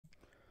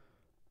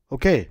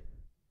Okay,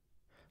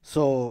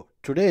 so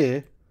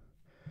today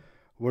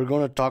we're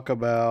going to talk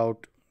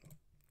about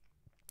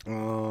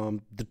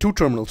the two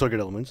terminal circuit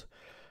elements,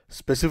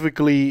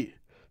 specifically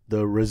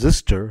the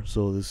resistor.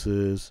 So this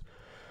is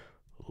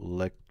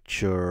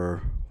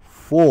lecture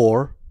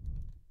 4,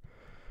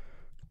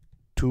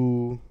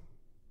 two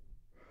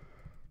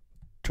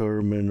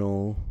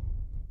terminal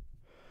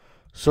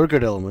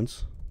circuit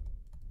elements,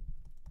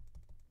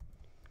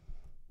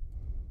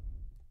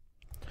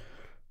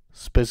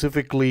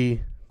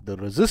 specifically the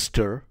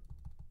resistor.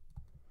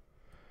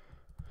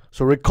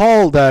 So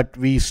recall that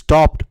we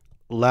stopped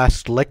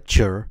last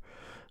lecture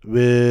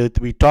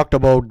we talked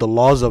about the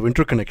laws of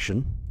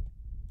interconnection.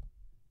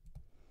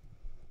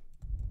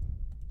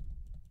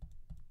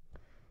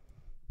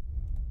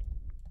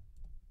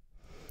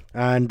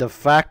 And the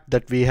fact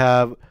that we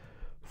have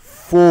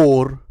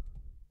 4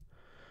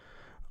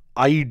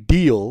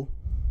 ideal,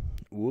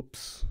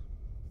 let's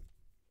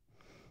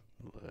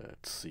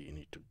see, I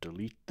need to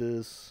delete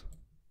this.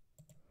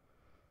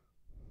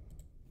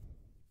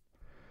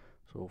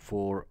 So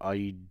for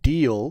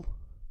ideal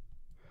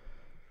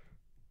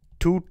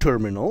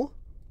two-terminal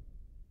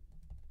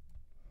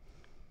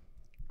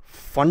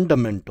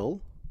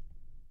fundamental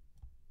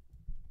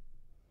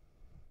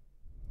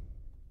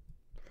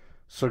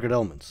circuit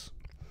elements.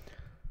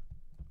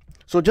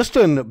 So just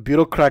a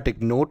bureaucratic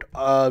note,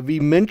 we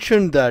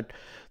mentioned that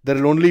there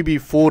will only be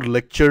 4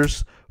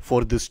 lectures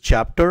for this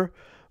chapter,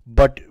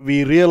 but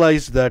we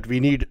realized that we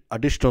need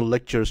additional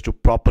lectures to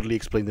properly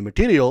explain the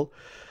material.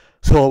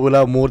 So we'll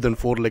have more than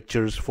 4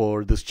 lectures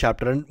for this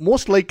chapter, and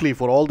most likely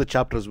for all the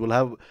chapters we'll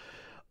have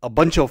a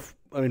bunch of,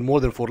 more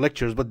than 4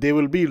 lectures, but they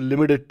will be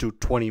limited to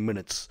 20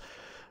 minutes,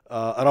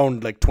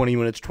 around like 20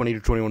 minutes, 20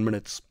 to 21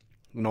 minutes,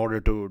 in order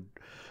to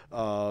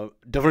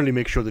definitely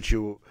make sure that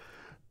you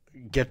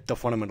get the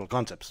fundamental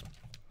concepts.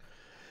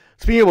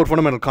 Speaking about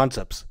fundamental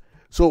concepts,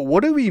 so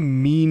what do we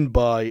mean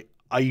by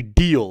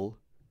ideal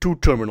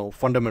two-terminal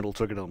fundamental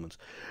circuit elements?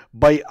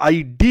 By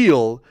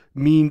ideal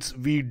means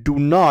we do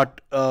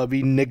not,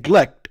 we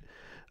neglect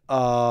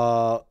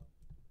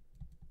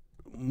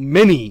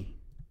many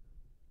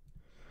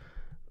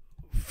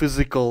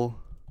physical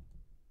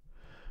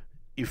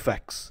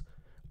effects.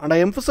 And I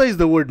emphasize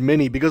the word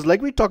many because,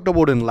 like we talked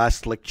about in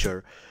last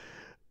lecture,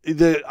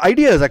 the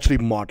idea is actually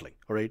modeling,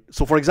 all right?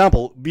 So for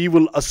example, we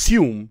will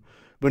assume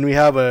when we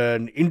have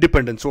an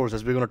independent source,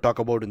 as we're going to talk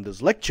about in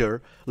this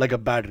lecture, like a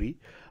battery,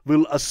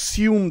 we'll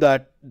assume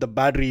that the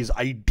battery is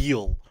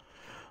ideal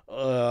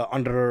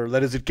under,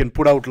 that is, it can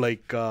put out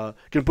like,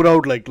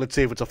 let's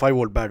say if it's a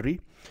 5-volt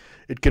battery,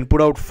 it can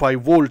put out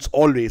 5 volts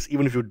always,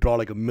 even if you draw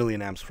like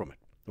 1,000,000 amps from it,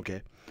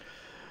 okay?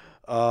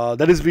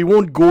 That is, we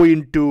won't go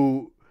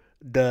into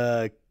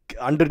the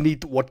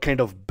underneath what kind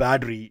of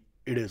battery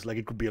it is. Like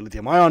it could be a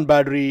lithium ion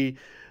battery,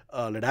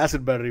 lead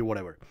acid battery,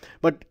 whatever.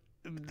 But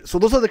so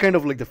those are the kind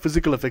of like the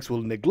physical effects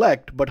we'll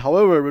neglect. But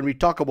however, when we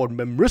talk about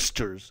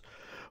memristors,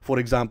 for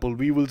example,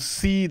 we will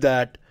see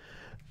that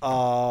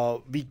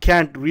we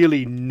can't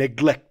really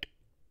neglect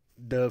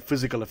the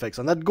physical effects.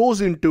 And that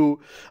goes into,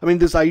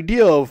 this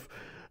idea of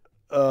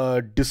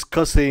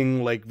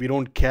discussing, like, we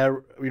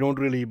don't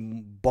really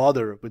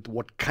bother with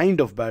what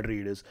kind of battery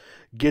it is,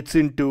 gets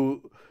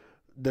into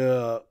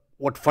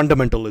what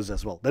fundamental is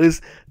as well. That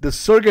is, the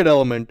circuit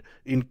element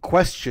in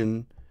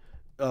question,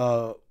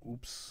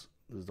 this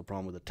is the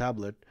problem with the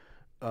tablet,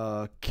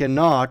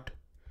 cannot,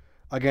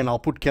 again I'll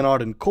put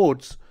cannot in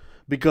quotes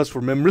because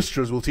for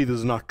memristors we'll see this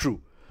is not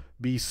true,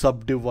 be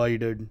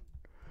subdivided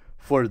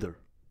further,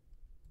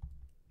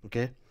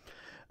 okay?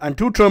 And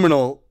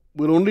two-terminal,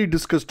 we'll only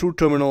discuss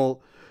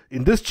two-terminal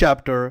in this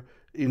chapter.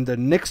 In the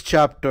next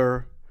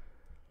chapter,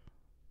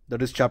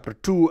 that is chapter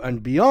 2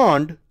 and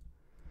beyond,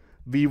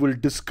 we will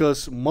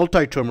discuss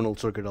multi-terminal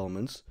circuit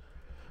elements.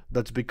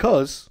 That's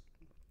because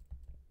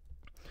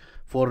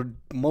for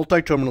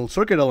multi-terminal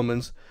circuit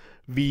elements,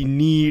 we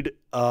need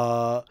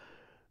the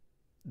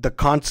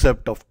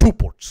concept of 2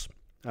 ports,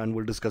 and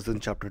we'll discuss this in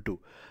chapter 2.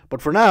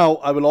 But for now,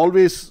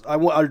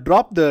 I'll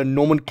drop the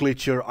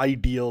nomenclature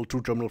ideal,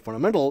 two-terminal,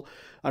 fundamental,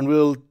 and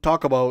we'll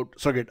talk about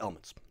circuit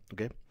elements,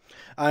 okay?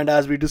 And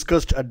as we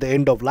discussed at the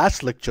end of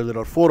last lecture, there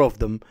are 4 of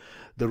them: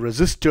 the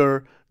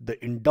resistor,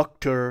 the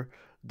inductor,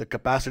 the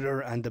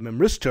capacitor, and the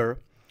memristor.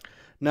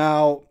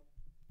 Now,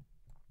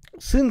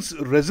 since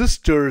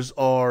resistors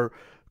are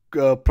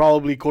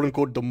probably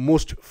quote-unquote the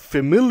most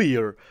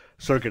familiar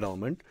circuit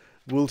element,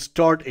 we'll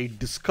start a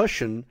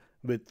discussion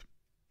with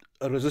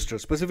a resistor,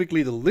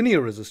 specifically the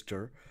linear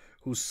resistor.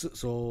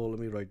 So let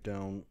me write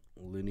down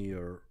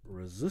linear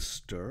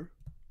resistor.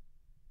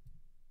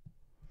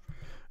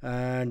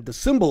 And the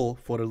symbol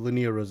for a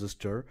linear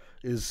resistor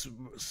is,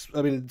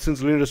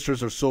 since linear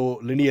resistors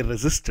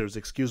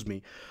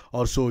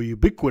are so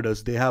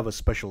ubiquitous, they have a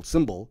special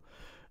symbol.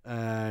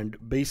 And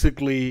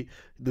basically,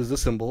 this is the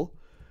symbol.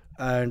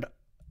 And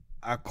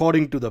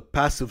according to the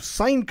passive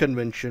sign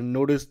convention,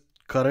 notice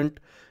current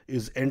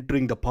is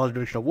entering the positive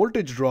direction of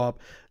voltage drop.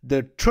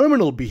 The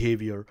terminal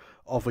behavior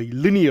of a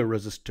linear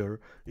resistor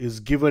is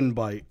given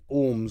by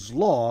Ohm's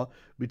law,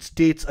 which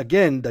states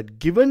again that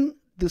given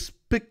this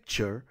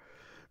picture,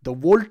 the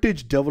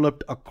voltage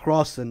developed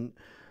across an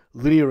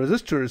linear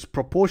resistor is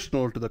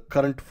proportional to the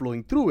current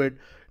flowing through it.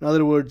 In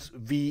other words,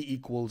 V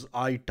equals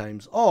I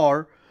times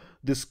R.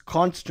 This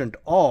constant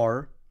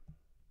R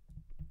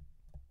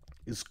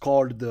is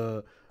called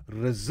the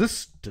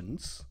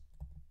resistance,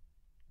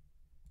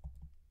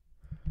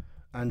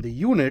 and the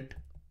unit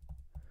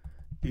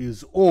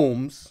is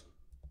ohms,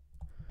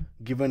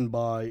 given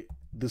by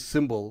this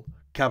symbol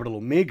capital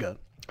Omega.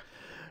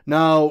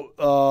 Now,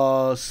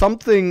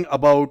 something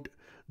about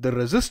the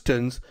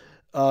resistance,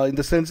 in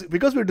the sense,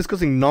 because we're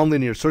discussing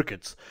nonlinear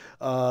circuits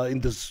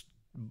in this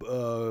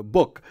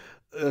book,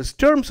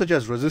 terms such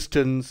as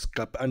resistance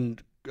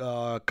and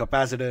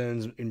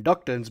capacitance,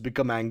 inductance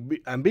become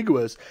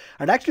ambiguous,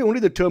 and actually only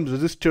the terms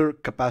resistor,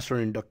 capacitor,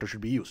 and inductor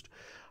should be used.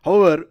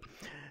 However,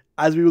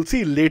 as we will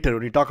see later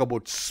when we talk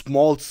about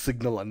small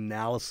signal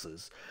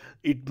analysis,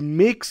 it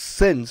makes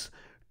sense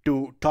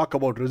to talk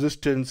about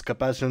resistance,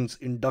 capacitance,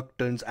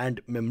 inductance,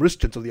 and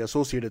memristance of the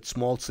associated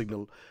small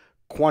signal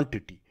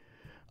quantity.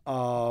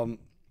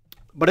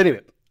 But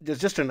anyway,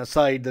 just an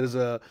aside, there is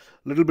a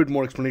little bit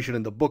more explanation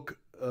in the book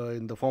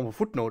in the form of a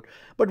footnote,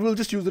 but we'll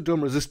just use the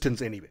term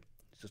resistance anyway,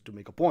 just to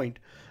make a point.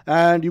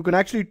 And you can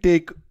actually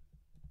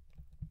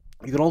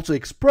you can also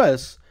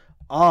express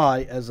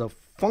I as a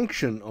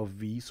function of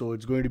V, so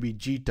it's going to be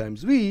G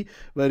times V,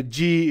 where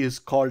G is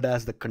called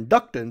as the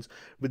conductance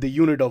with the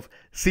unit of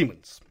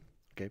Siemens.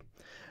 Okay,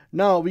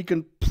 now we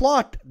can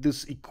plot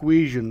this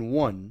equation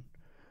 1.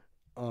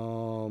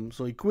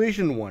 So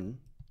equation 1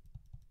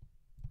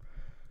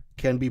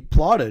 can be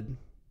plotted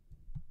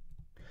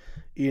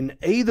in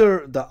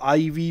either the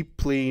IV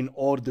plane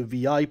or the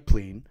VI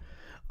plane.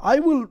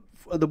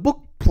 The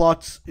book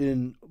plots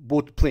in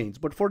both planes,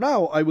 but for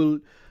now I will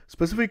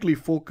specifically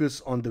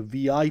focus on the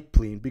VI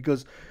plane,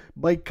 because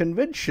by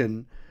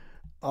convention,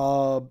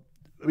 by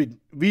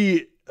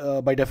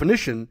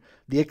definition,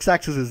 the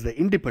x-axis is the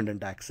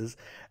independent axis,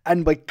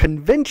 and by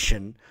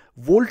convention,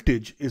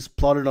 voltage is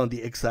plotted on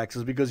the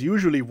x-axis, because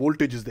usually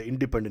voltage is the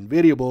independent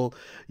variable.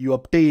 We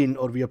obtain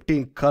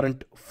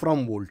current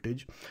from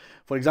voltage.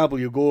 For example,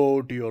 you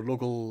go to your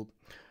local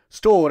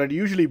store and you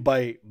usually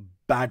buy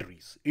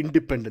batteries,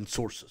 independent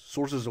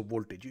sources of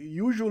voltage.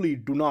 You usually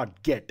do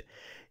not get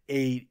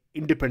a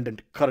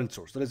independent current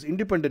source. That is,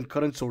 independent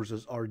current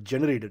sources are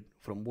generated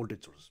from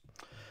voltage sources.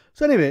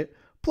 So anyway,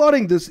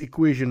 plotting this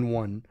equation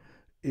 1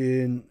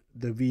 in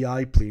the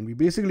VI plane, we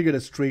basically get a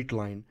straight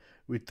line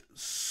with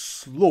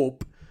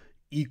slope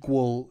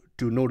equal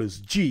to, notice,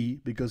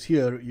 G, because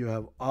here you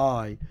have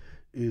I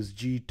is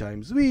G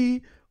times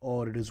V,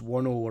 or it is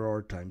 1 over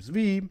R times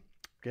V.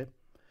 Okay.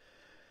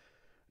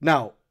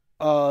 Now,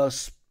 there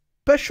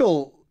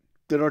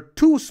are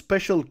two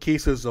special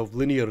cases of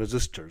linear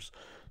resistors.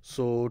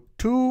 So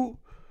two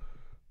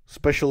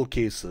special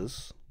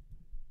cases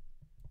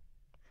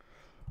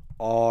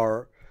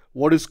are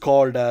what is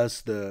called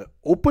as the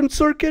open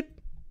circuit,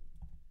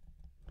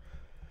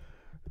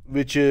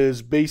 which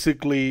is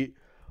basically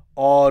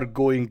R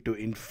going to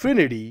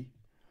infinity.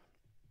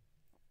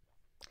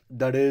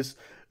 That is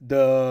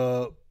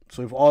so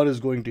if R is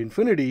going to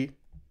infinity,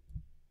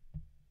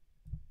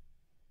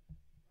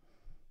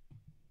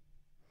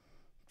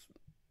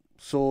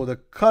 so the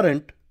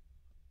current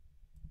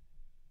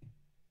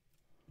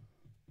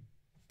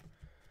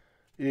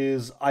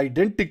is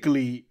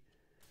identically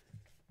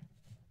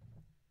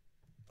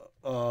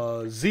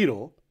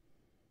 0.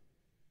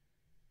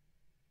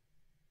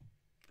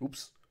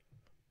 Oops.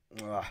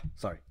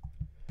 Sorry.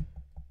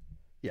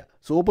 Yeah.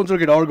 So open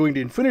circuit R going to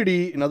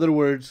infinity. In other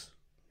words,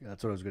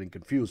 that's where I was getting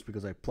confused,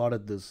 because I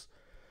plotted this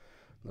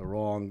the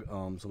wrong.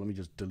 So let me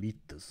just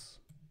delete this,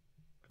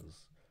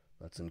 because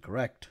that's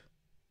incorrect.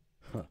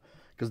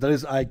 Because that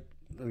is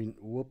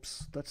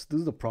whoops. This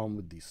is the problem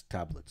with these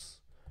tablets.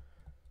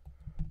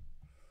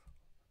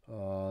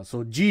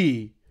 So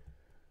G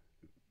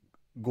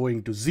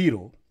going to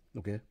 0,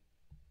 okay.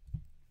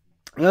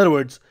 In other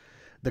words,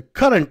 the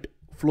current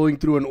flowing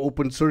through an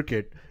open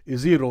circuit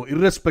is 0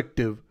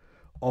 irrespective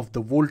of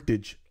the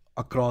voltage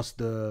across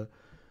the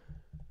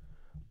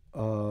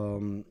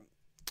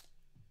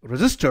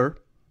resistor.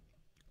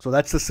 So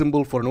that's the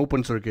symbol for an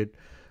open circuit.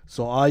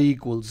 So I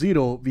equals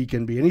 0, V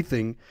can be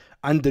anything,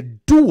 and the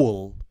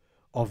dual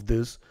of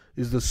this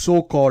is the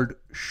so-called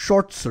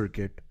short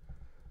circuit,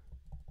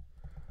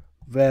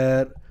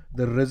 where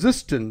the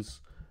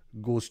resistance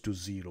goes to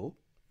 0.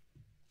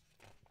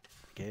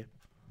 Okay.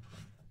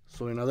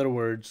 So in other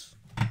words,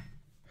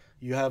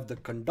 you have the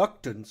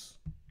conductance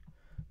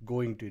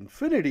going to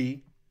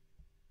infinity,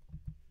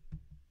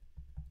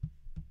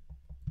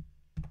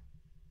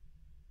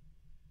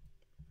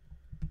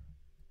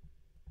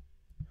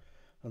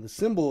 and the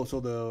symbol, so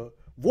the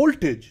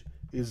voltage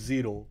is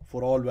 0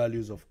 for all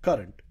values of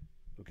current.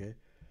 Okay.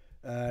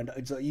 And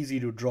it's easy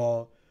to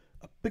draw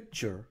a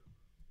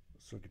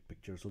circuit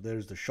picture. So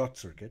there's the short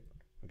circuit.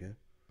 Okay.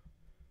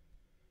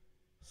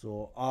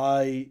 So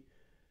I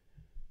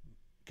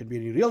can be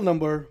any real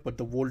number, but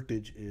the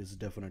voltage is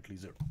definitely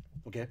 0.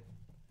 Okay.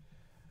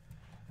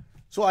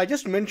 So I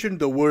just mentioned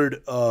the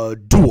word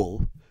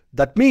dual.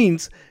 That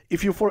means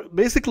if you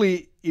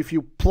if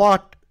you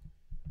plot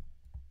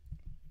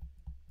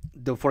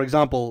for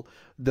example,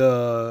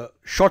 the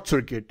short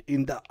circuit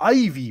in the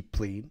IV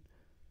plane,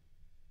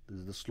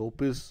 the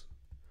slope is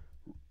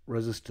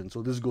resistance,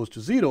 so this goes to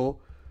 0,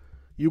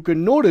 you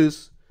can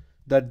notice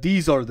that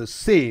these are the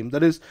same.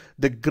 That is,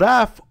 the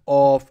graph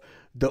of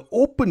the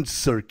open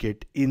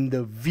circuit in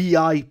the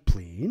VI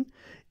plane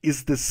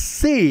is the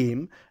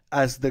same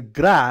as the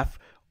graph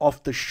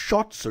of the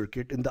short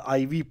circuit in the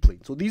IV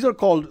plane. So these are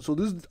called, so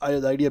this is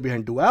the idea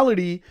behind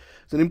duality.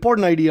 It's an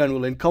important idea and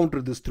we'll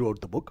encounter this throughout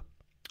the book.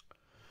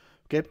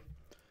 Okay,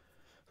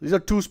 these are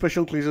two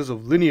special cases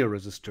of linear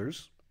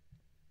resistors.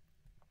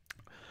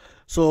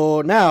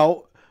 So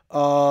now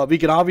we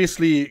can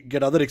obviously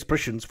get other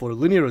expressions for a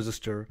linear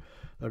resistor.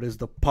 That is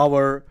the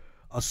power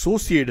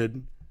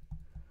associated.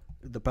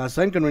 The passive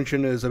sign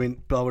convention is,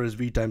 power is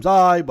V times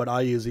I, but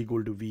I is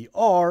equal to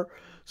VR.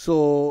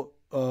 So,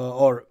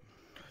 or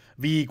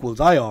V equals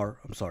IR.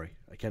 I'm sorry,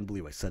 I can't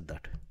believe I said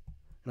that.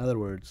 In other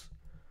words,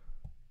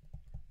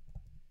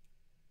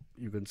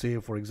 you can say,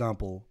 for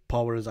example,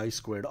 power is I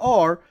squared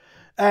R.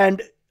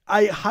 And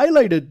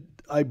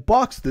I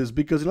boxed this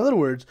because, in other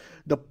words,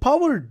 the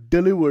power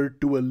delivered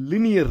to a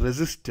linear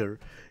resistor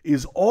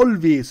is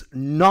always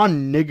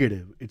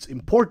non-negative. It's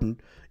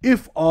important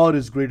if R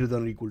is greater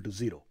than or equal to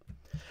 0.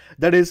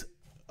 That is,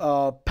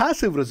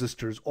 passive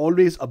resistors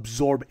always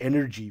absorb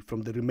energy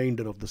from the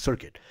remainder of the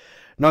circuit.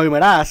 Now you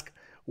might ask,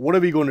 what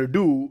are we going to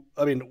do?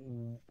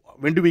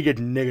 When do we get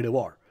negative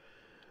R?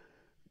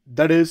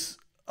 That is,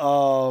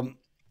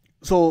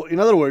 so in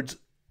other words,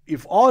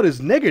 if R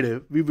is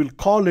negative, we will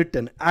call it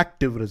an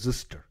active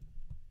resistor.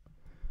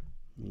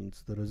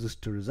 Means the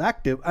resistor is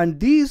active, and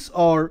these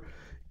will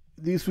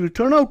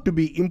turn out to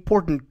be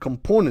important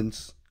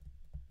components,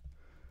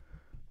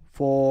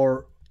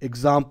 for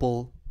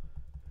example,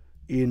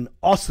 in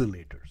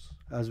oscillators,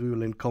 as we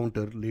will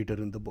encounter later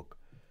in the book.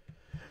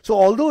 So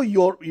although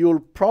you're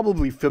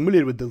probably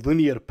familiar with the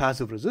linear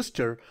passive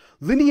resistor,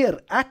 linear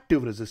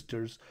active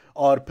resistors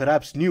are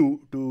perhaps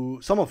new to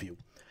some of you.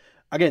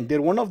 Again,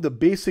 they're one of the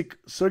basic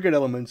circuit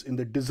elements in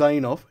the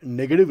design of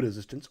negative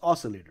resistance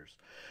oscillators.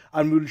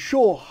 And we'll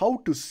show how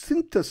to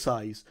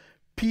synthesize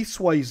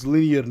piecewise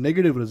linear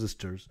negative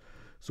resistors.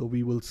 So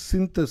we will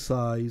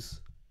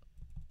synthesize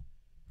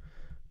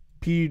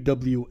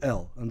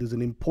PWL, and this is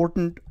an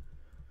important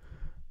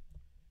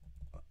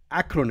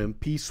acronym,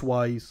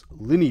 piecewise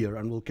linear,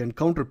 and we'll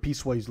encounter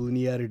piecewise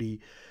linearity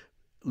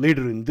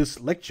later in this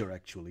lecture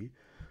actually.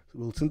 So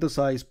we'll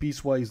synthesize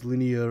piecewise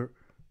linear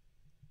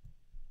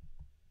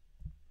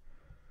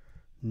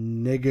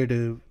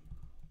negative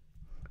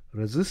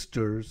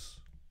resistors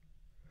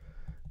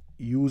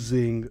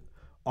using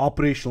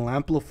operational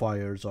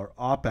amplifiers or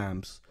op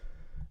amps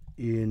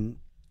in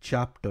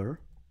chapter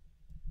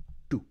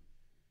 2.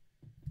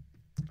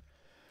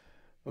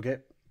 Okay,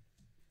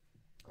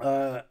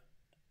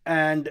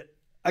 and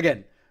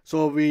again,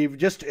 so we've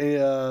just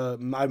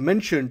I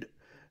mentioned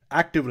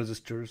active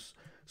resistors.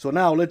 So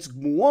now let's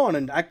move on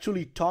and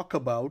actually talk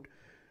about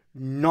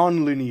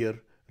nonlinear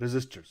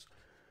resistors.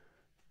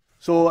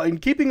 So in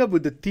keeping up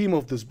with the theme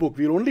of this book,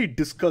 we'll only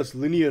discuss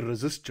linear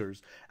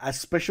resistors as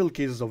special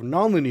cases of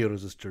nonlinear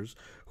resistors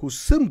whose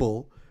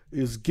symbol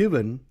is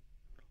given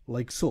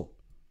like so.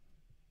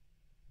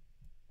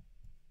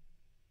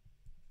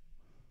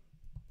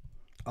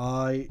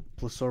 I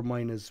plus or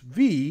minus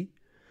V.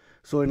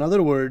 So in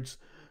other words,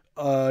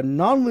 a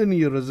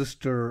nonlinear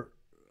resistor,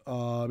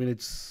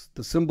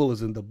 the symbol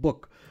is in the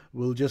book.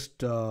 We'll just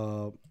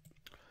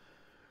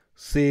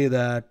say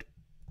that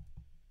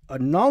a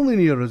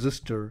nonlinear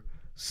resistor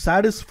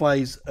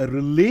satisfies a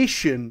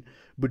relation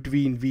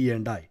between V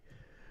and I.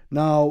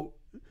 Now,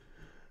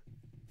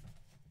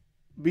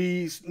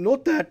 we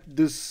note that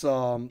this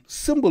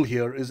symbol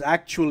here is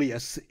actually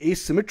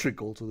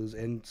asymmetrical, so there's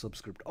N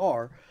subscript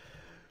R.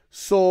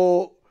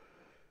 So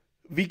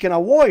we can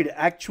avoid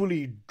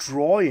actually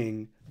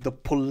drawing the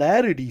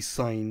polarity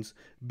signs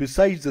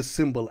besides the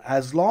symbol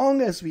as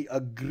long as we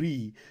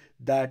agree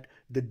that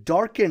the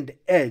darkened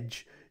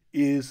edge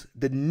is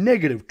the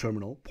negative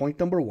terminal, point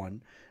number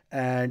 1,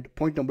 and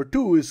point number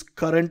 2 is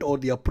current or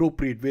the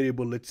appropriate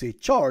variable, let's say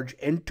charge,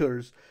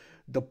 enters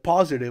the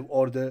positive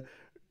or the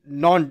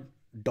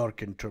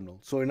non-darkened terminal.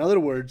 So in other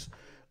words,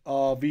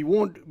 we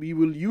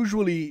will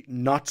usually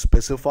not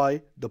specify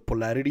the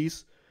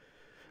polarities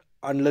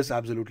unless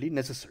absolutely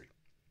necessary.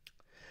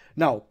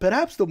 Now,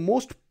 perhaps the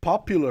most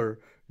popular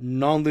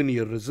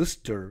nonlinear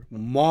resistor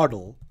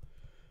model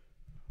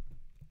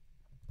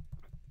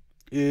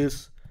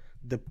is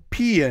the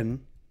PN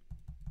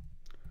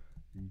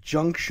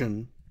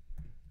junction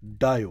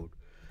diode.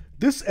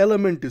 This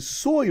element is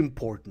so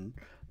important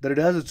that it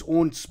has its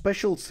own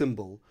special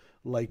symbol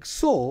like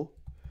so,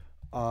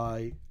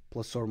 I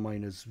plus or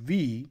minus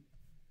V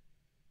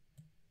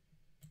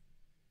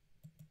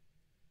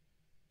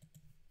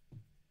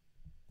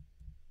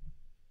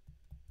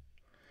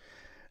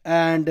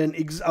and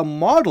a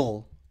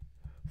model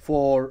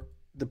for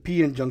the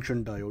PN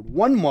junction diode.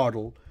 One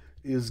model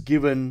is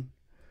given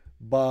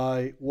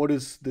by what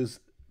is this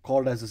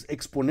called as this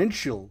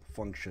exponential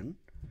function.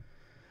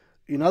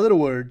 In other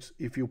words,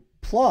 if you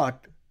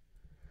plot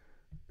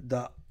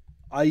the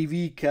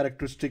IV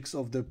characteristics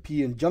of the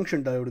PN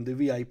junction diode in the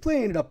VI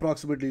plane, it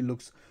approximately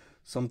looks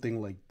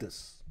something like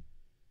this.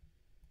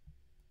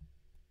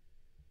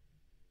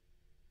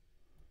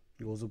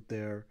 It goes up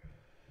there.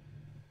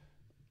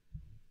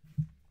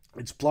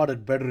 It's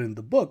plotted better in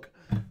the book,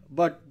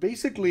 but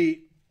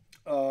basically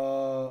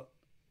the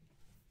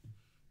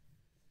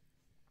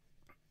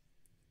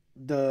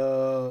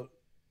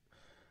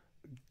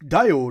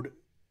diode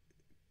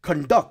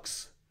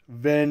conducts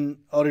when,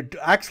 or it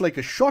acts like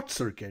a short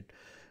circuit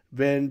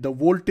when the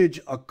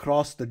voltage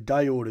across the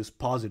diode is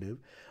positive,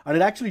 and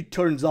it actually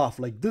turns off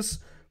like this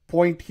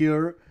point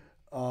here,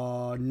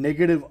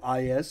 negative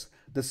IS.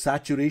 The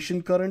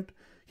saturation current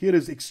here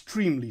is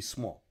extremely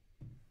small.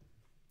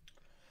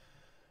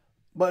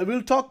 But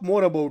we'll talk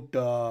more about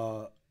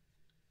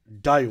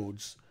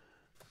diodes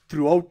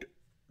throughout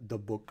the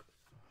book.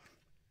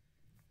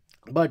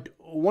 But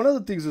one of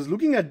the things is,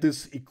 looking at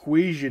this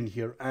equation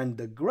here and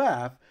the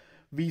graph,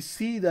 we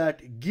see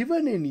that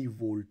given any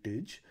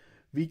voltage,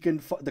 we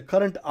can the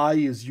current I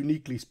is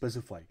uniquely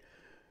specified.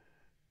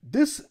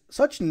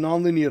 Such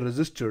nonlinear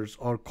resistors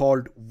are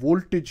called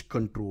voltage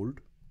controlled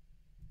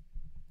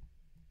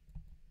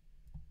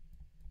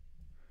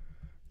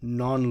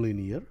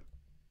nonlinear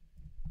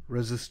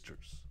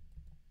resistors.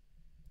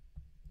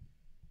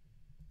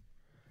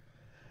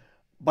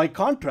 By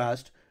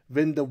contrast,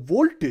 when the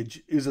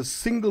voltage is a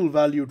single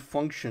valued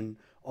function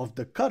of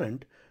the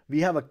current,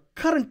 we have a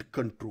current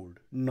controlled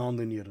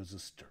nonlinear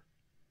resistor.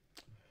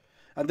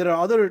 And there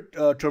are other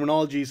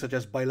terminologies such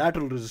as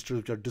bilateral resistors,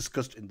 which are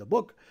discussed in the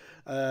book.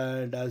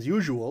 And as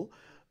usual,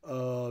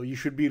 you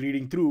should be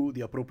reading through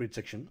the appropriate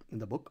section in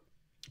the book.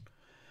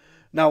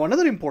 Now,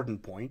 another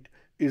important point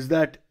is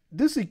that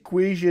this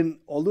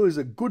equation, although is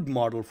a good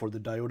model for the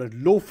diode at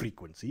low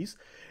frequencies,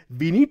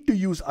 we need to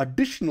use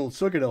additional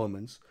circuit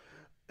elements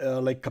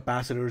like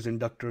capacitors,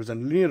 inductors,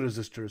 and linear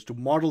resistors to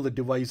model the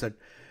device at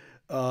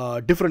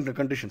different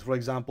conditions, for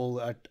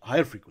example, at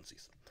higher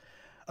frequencies.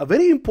 A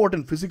very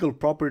important physical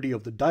property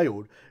of the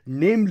diode,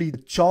 namely the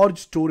charge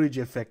storage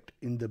effect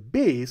in the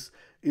base,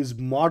 is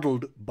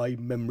modeled by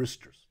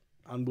memristors.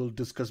 And we'll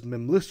discuss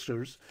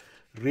memristors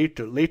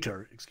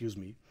later,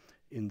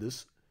 in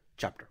this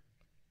chapter.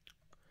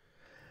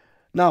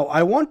 Now,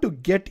 I want to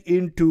get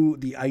into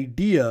the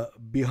idea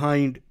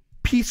behind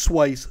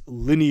piecewise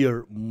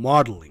linear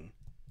modeling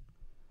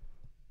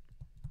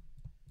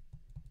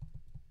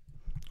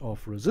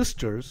of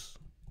resistors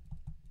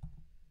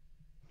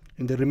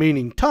in the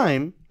remaining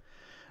time,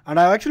 and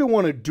I actually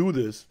want to do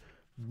this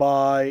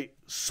by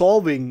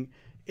solving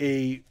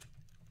a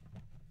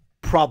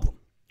problem.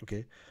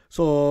 Okay,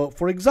 so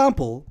for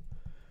example,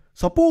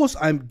 suppose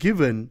I'm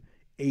given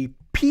a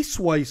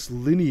piecewise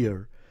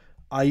linear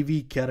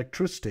IV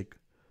characteristic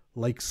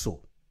like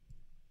so.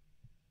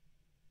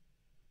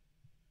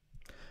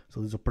 So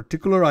there's a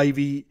particular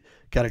IV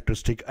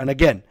characteristic, and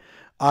again,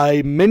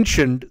 I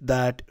mentioned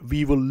that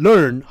we will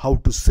learn how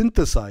to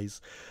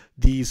synthesize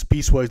these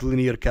piecewise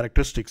linear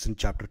characteristics in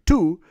chapter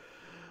 2.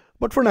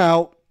 But for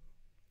now,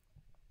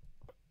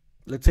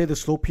 let's say the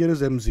slope here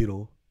is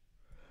M0,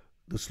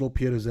 the slope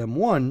here is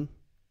M1,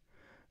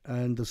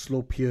 and the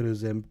slope here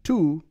is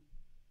M2.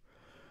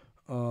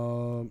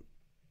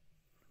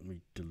 Let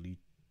me delete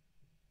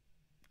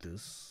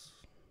this.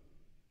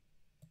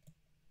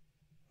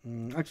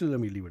 Actually, let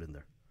me leave it in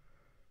there.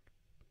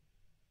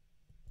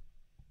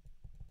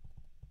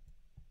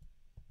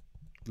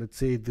 Let's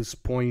say this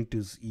point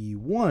is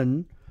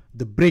E1,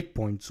 the break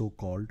point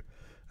so-called,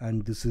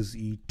 and this is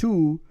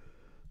E2,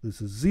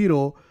 this is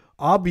 0.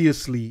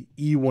 Obviously,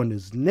 E1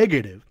 is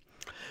negative.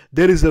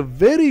 There is a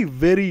very,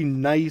 very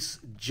nice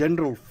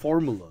general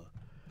formula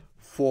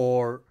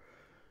for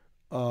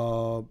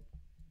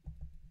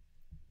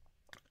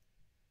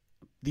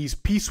these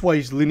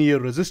piecewise linear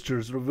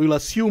resistors. We'll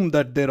assume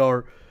that there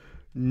are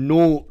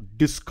no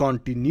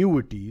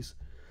discontinuities.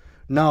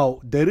 Now,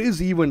 there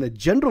is even a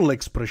general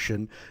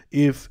expression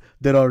if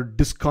there are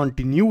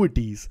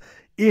discontinuities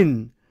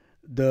in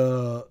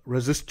the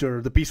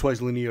resistor, the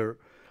piecewise linear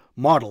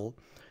model.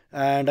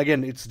 And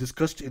again, it's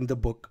discussed in the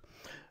book.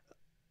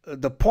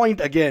 The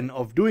point again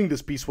of doing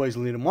this piecewise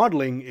linear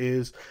modeling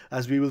is,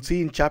 as we will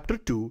see in chapter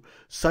 2,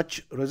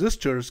 such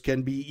resistors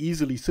can be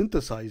easily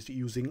synthesized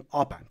using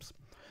op-amps.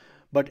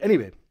 But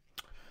anyway,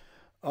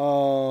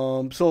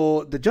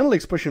 so the general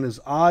expression is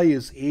I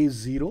is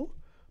A0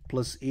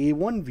 plus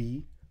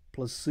A1V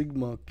plus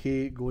sigma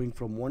k going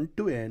from 1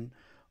 to n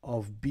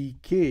of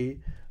Bk,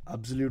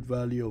 absolute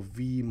value of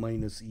V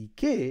minus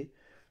Ek,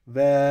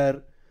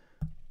 where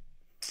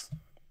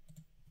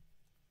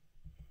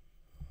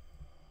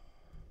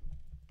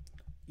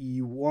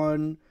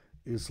E1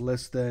 is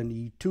less than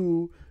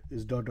E2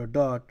 is dot dot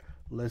dot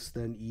less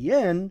than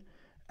En,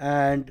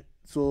 and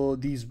so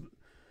these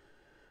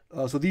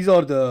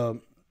are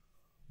the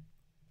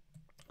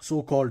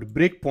so-called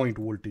breakpoint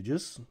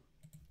voltages.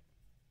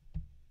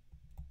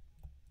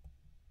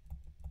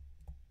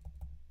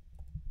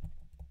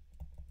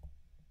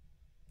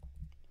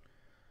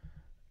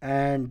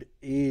 and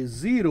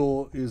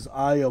A0 is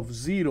I of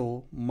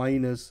 0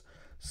 minus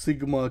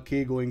sigma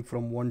k going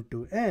from 1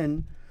 to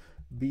n,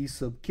 B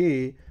sub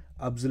k,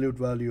 absolute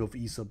value of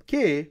E sub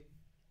k.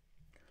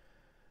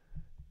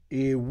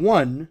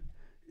 A1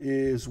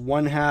 is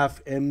 1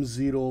 half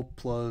M0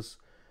 plus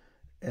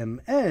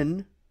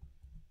Mn,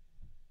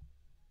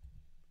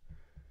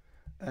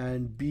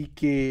 and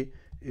Bk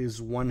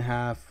is 1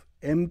 half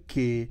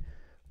Mk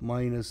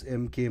minus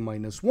Mk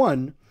minus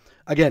 1.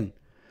 Again,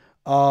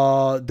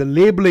 the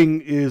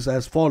labeling is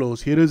as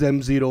follows. Here is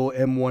M0,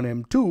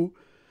 M1, M2.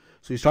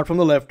 So you start from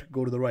the left,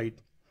 go to the right.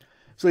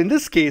 So in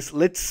this case,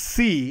 let's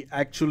see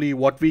actually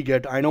what we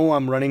get. I know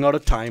I'm running out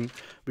of time.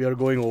 We are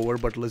going over,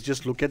 but let's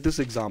just look at this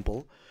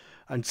example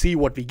and see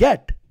what we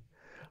get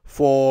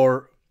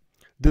for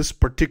this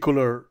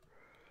particular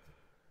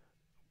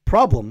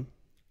problem.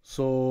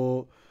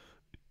 So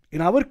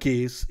in our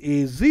case,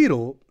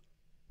 A0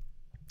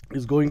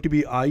 is going to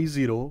be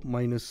I0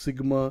 minus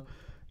sigma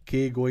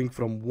k going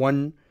from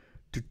 1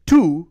 to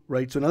 2,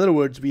 right? So in other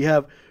words, we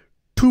have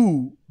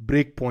two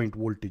breakpoint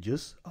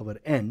voltages, our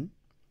N,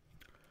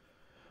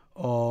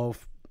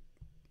 of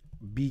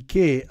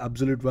Bk,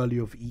 absolute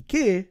value of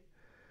Ek.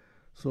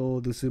 So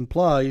this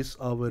implies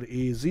our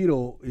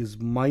A0 is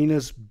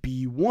minus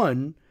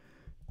B1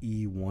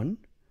 E1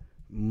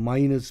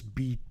 minus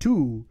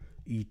B2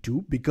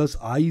 E2 because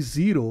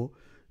I0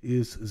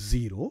 is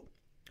 0.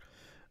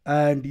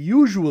 And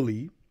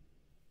usually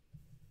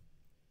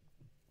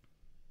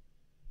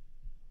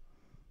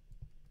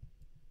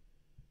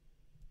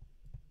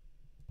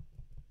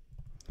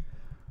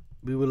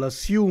we will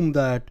assume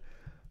that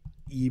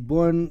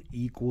E1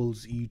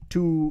 equals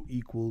E2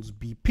 equals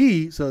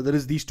BP. So that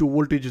is, these two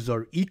voltages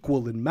are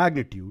equal in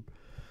magnitude.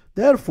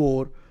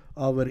 Therefore,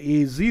 our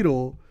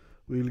A0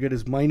 we will get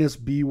is minus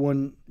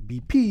B1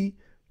 BP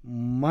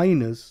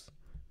minus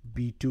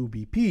B2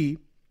 BP.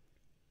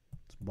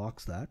 Let's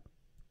box that,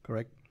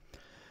 correct?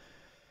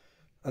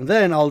 And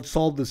then I'll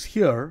solve this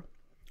here.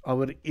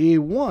 Our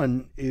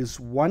A1 is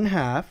 1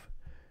 half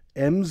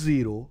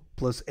M0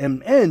 plus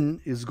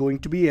Mn is going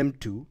to be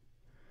M2.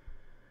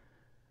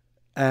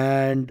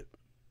 And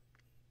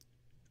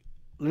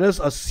let us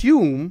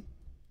assume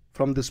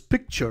from this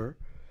picture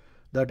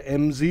that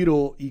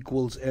M0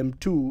 equals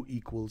M2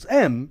 equals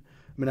M.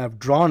 I mean, I've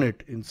drawn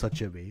it in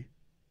such a way,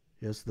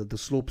 yes, that the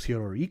slopes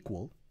here are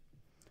equal.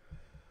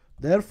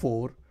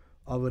 Therefore,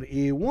 our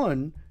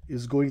A1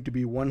 is going to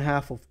be 1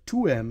 half of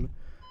 2M,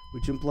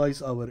 which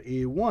implies our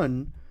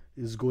A1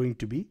 is going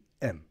to be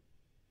M.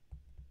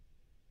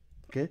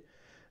 Okay.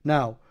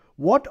 Now,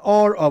 what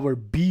are our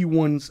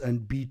B1s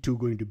and B2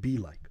 going to be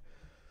like?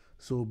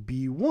 So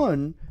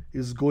B1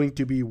 is going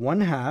to be 1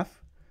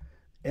 half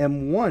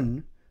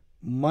M1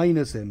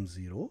 minus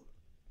M0,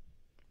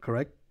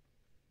 correct?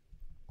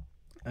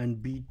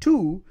 And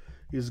B2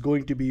 is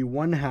going to be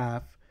 1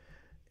 half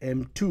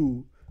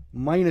M2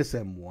 minus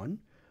M1.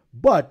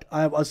 But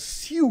I have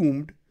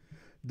assumed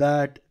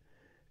that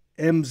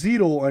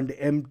M0 and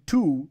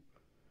M2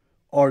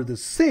 are the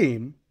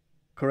same,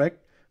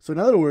 correct? So in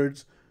other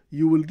words,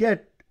 you will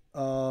get,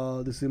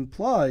 this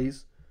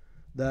implies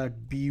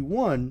that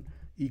B1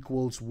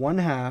 equals 1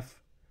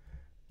 half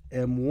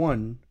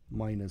M1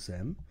 minus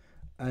M,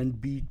 and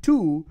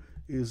B2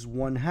 is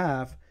 1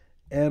 half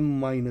M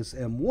minus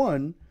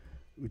M1,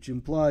 which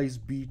implies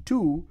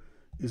B2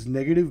 is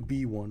negative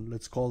B1.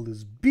 Let's call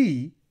this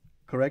B,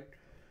 correct?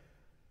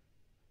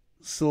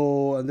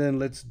 So, and then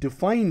let's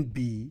define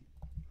B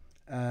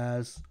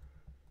as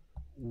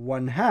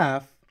 1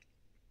 half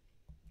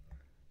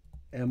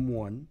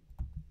M1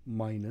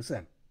 minus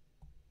M.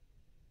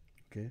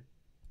 Okay.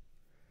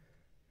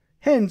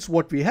 Hence,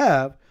 what we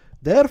have,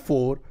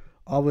 therefore,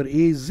 our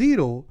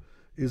A0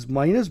 is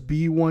minus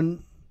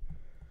B1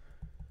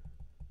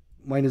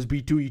 minus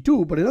B2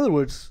 E2. But in other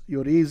words,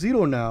 your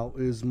A0 now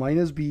is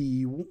minus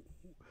BP,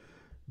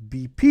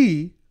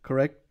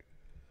 correct?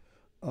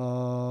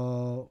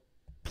 Plus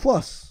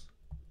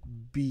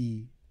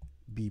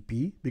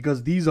BP,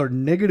 because these are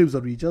negatives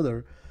of each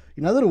other.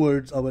 In other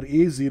words, our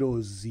A0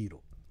 is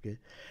 0. Okay.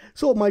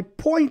 So my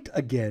point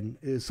again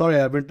is, sorry,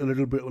 I went a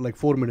little bit like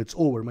 4 minutes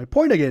over. My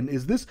point again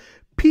is this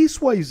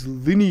piecewise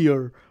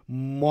linear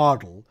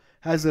model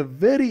has a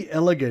very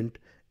elegant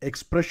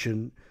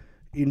expression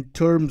in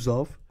terms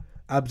of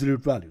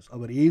absolute values.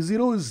 Our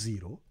A0 is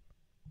 0.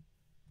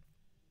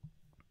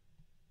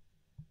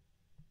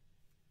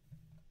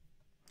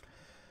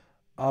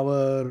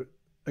 Our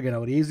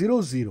A0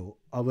 is 0.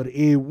 Our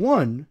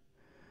A1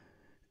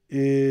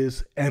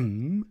 is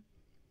M,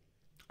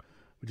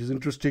 which is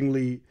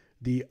interestingly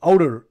the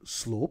outer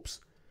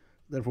slopes.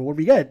 Therefore, what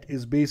we get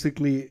is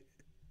basically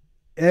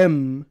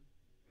M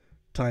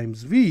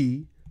times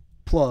V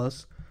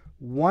plus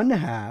 1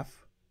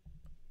 half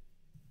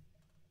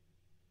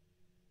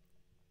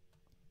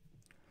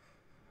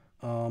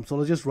so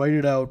let's just write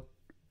it out.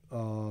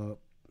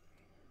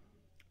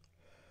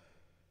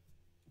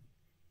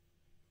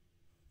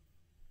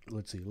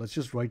 Let's see. Let's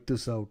just write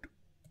this out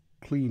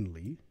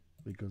cleanly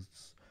because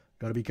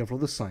got to be careful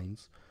of the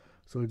signs.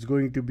 So it's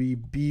going to be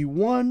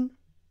B1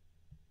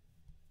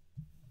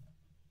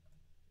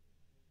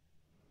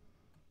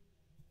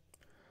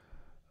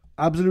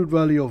 absolute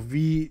value of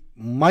V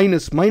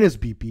minus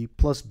BP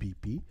plus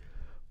BP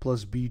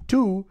plus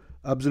B2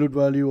 absolute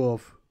value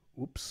of,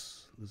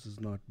 oops, this is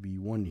not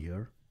V1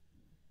 here.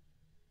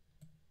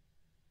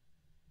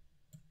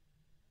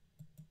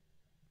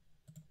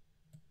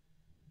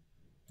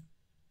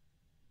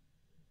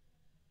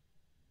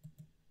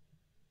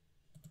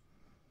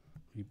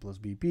 V plus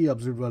BP,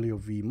 absolute value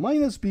of V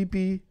minus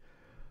BP.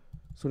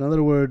 So in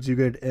other words, you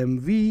get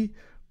MV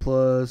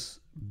plus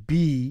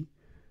B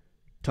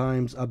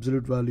times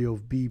absolute value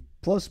of B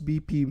plus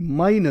BP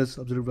minus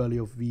absolute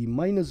value of V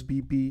minus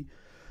BP.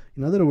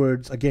 In other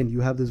words, again, you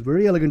have this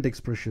very elegant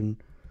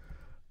expression,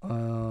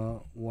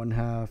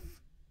 1/2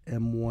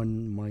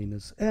 M1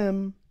 minus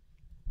M,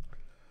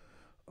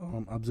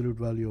 absolute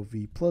value of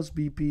V plus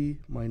BP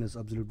minus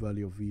absolute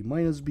value of V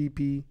minus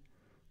BP,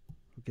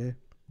 okay?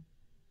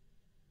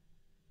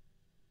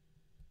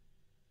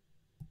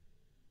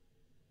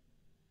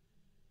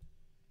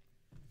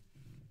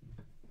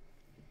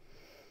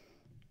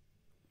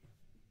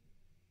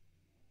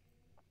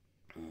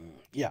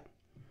 Yeah.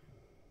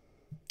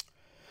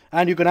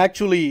 And you can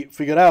actually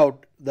figure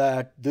out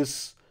that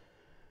this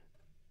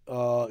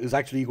is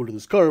actually equal to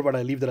this curve, and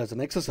I leave that as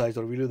an exercise,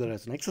 or we leave that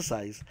as an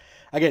exercise.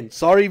 Again,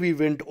 sorry we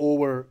went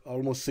over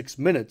almost 6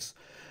 minutes,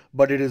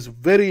 but it is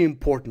very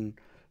important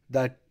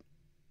that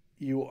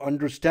you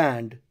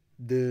understand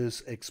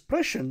this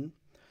expression.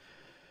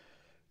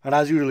 And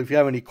as usual, if you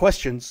have any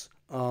questions,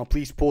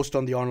 please post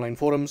on the online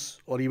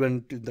forums or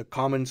even in the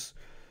comments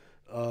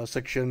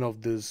section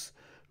of this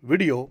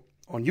video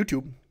on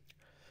YouTube.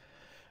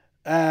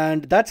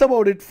 And that's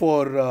about it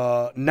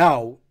for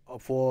now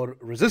for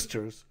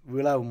resistors.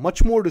 We'll have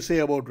much more to say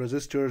about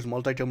resistors,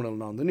 multi-terminal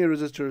nonlinear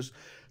resistors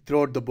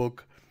throughout the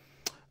book.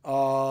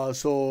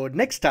 So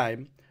next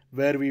time,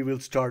 where we will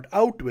start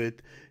out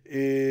with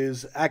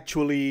is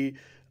actually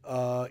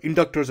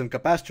inductors and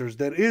capacitors.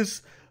 There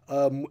is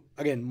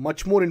again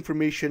much more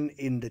information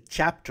in the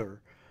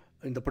chapter,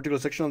 in the particular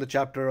section on the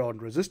chapter on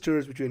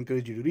resistors, which we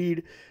encourage you to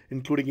read,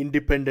 including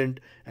independent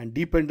and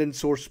dependent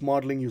source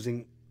modeling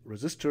using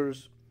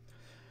resistors.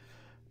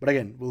 But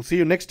again, we'll see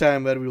you next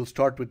time, where we'll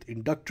start with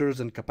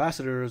inductors and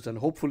capacitors, and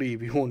hopefully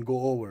we won't go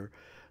over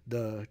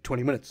the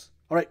 20 minutes.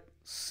 All right,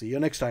 see you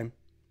next time.